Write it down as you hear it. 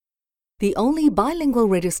the only bilingual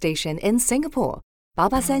radio station in Singapore.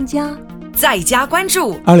 883加在家关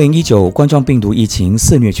注。2019冠状病毒疫情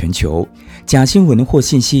肆虐全球，假新闻或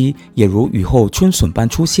信息也如雨后春笋般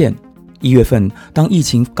出现。1月份，当疫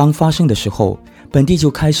情刚发生的时候，本地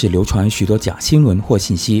就开始流传许多假新闻或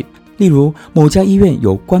信息，例如某家医院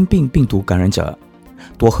有冠病病毒感染者，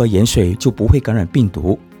多喝盐水就不会感染病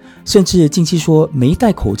毒，甚至近期说没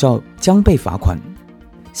戴口罩将被罚款。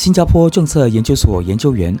新加坡政策研究所研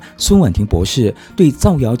究员孙婉婷博士对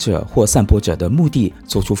造谣者或散播者的目的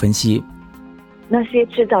做出分析。那些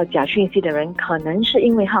制造假讯息的人可能是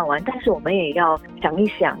因为好玩，但是我们也要想一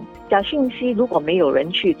想，假讯息如果没有人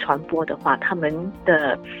去传播的话，他们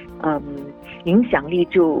的影响力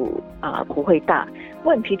就不会大。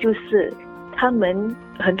问题就是他们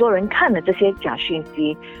很多人看了这些假讯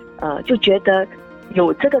息，就觉得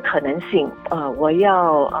有这个可能性，我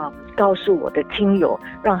要告诉我的亲友，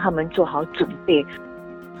让他们做好准备。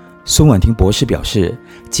孙婉婷博士表示，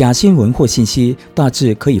假新闻或信息大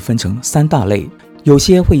致可以分成3大类，有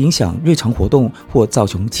些会影响日常活动或造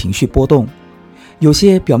成情绪波动，有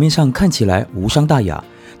些表面上看起来无伤大雅，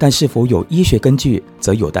但是否有医学根据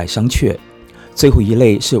则有待商榷。最后一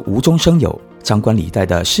类是无中生有、张冠李戴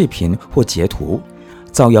的视频或截图，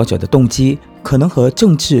造谣者的动机可能和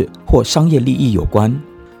政治或商业利益有关。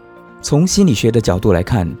从心理学的角度来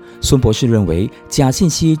看，孙博士认为，假信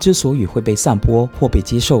息之所以会被散播或被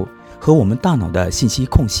接受，和我们大脑的信息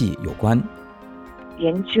空隙有关。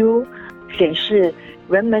研究显示，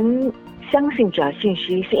人们相信假信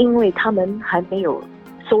息是因为他们还没有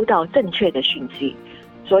收到正确的讯息，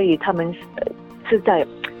所以他们是在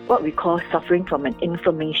what we call suffering from an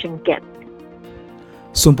information gap。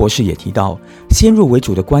孙博士也提到，先入为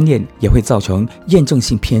主的观念也会造成验证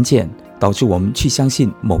性偏见，导致我们去相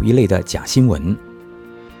信某一类的假新闻。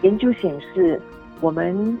研究显示，我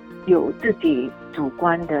们有自己主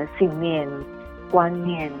观的信念、观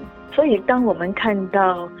念，所以当我们看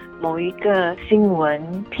到某一个新闻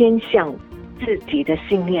偏向自己的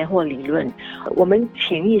信念或理论，我们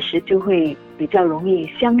潜意识就会比较容易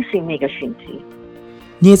相信那个讯息。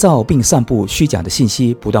捏造并散布虚假的信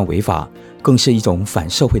息不但违法，更是一种反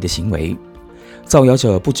社会的行为。造谣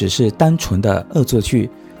者不只是单纯的恶作剧，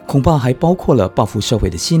恐怕还包括了报复社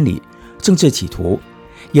会的心理、政治企图，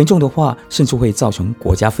严重的话甚至会造成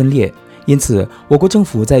国家分裂。因此，我国政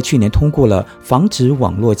府在去年通过了《防止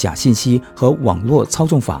网络假信息和网络操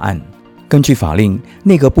纵法案》。根据法令，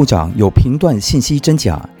内阁部长有评断信息真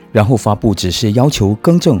假，然后发布指示要求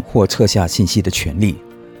更正或撤下信息的权利。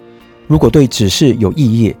如果对指示有异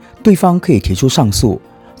议，对方可以提出上诉，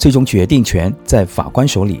最终决定权在法官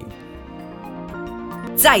手里。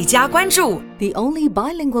在家关注 the only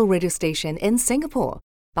bilingual radio station in Singapore.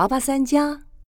 883加